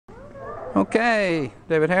Okay,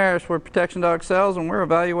 David Harris with Protection Dog Sales, and we're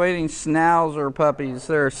evaluating Schnauzer puppies.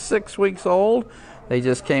 They're 6 weeks old. They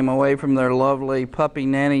just came away from their lovely puppy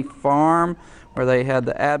nanny farm where they had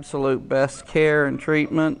the absolute best care and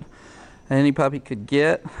treatment any puppy could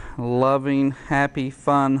get. Loving, happy,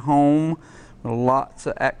 fun home with lots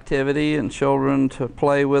of activity and children to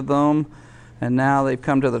play with them. And now they've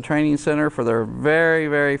come to the training center for their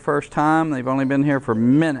very first time. They've only been here for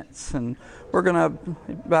minutes, and we're going to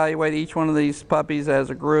evaluate each one of these puppies as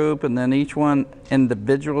a group and then each one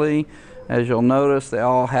individually. As you'll notice, they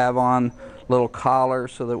all have on little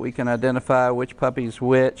collars so that we can identify which puppy's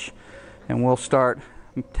which, and we'll start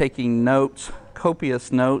taking notes,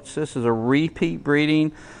 copious notes. This is a repeat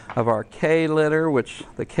breeding of our K litter, which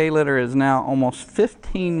the K litter is now almost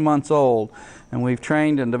 15 months old, and we've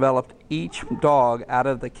trained and developed each dog out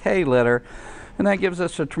of the K litter, and that gives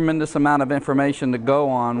us a tremendous amount of information to go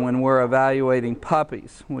on when we're evaluating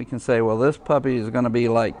puppies. We can say, well, this puppy is going to be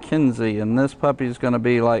like Kinsey, and this puppy is going to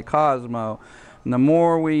be like Cosmo. And the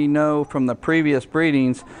more we know from the previous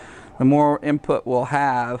breedings, the more input we'll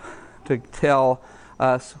have to tell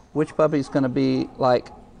us which puppy is going to be like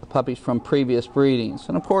the puppies from previous breedings.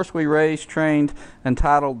 And of course, we raised, trained, and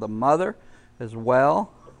titled the mother as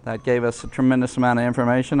well. That gave us a tremendous amount of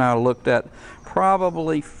information. I looked at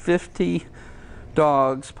probably 50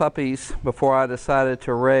 dogs, puppies, before I decided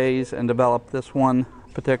to raise and develop this one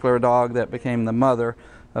particular dog that became the mother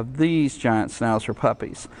of these giant Schnauzer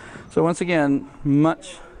puppies. So once again,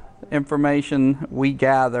 much information we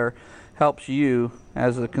gather helps you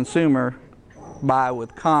as a consumer buy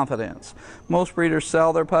with confidence. Most breeders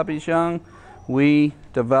sell their puppies young. We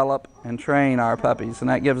develop and train our puppies, and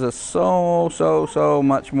that gives us so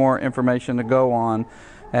much more information to go on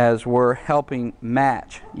as we're helping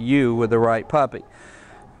match you with the right puppy.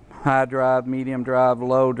 High drive, medium drive,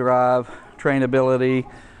 low drive, trainability,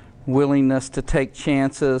 willingness to take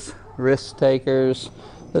chances, risk takers.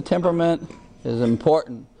 The temperament is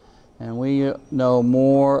important, and we know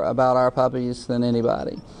more about our puppies than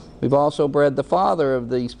anybody. We've also bred the father of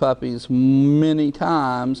these puppies many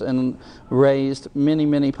times and raised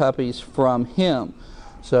many puppies from him.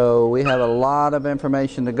 So we have a lot of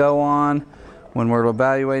information to go on when we're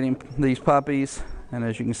evaluating these puppies. And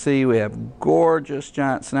as you can see, we have gorgeous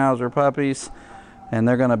giant Schnauzer puppies, and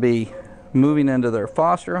they're going to be moving into their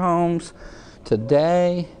foster homes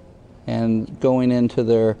today and going into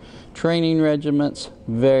their training regiments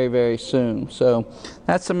very soon. So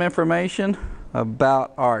that's some information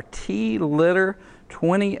about our T Litter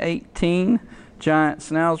 2018 giant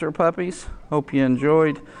Schnauzer puppies. Hope you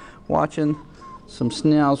enjoyed watching some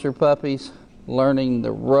Schnauzer puppies, learning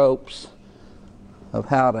the ropes of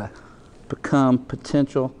how to become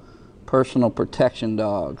potential personal protection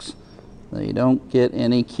dogs. They don't get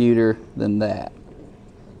any cuter than that.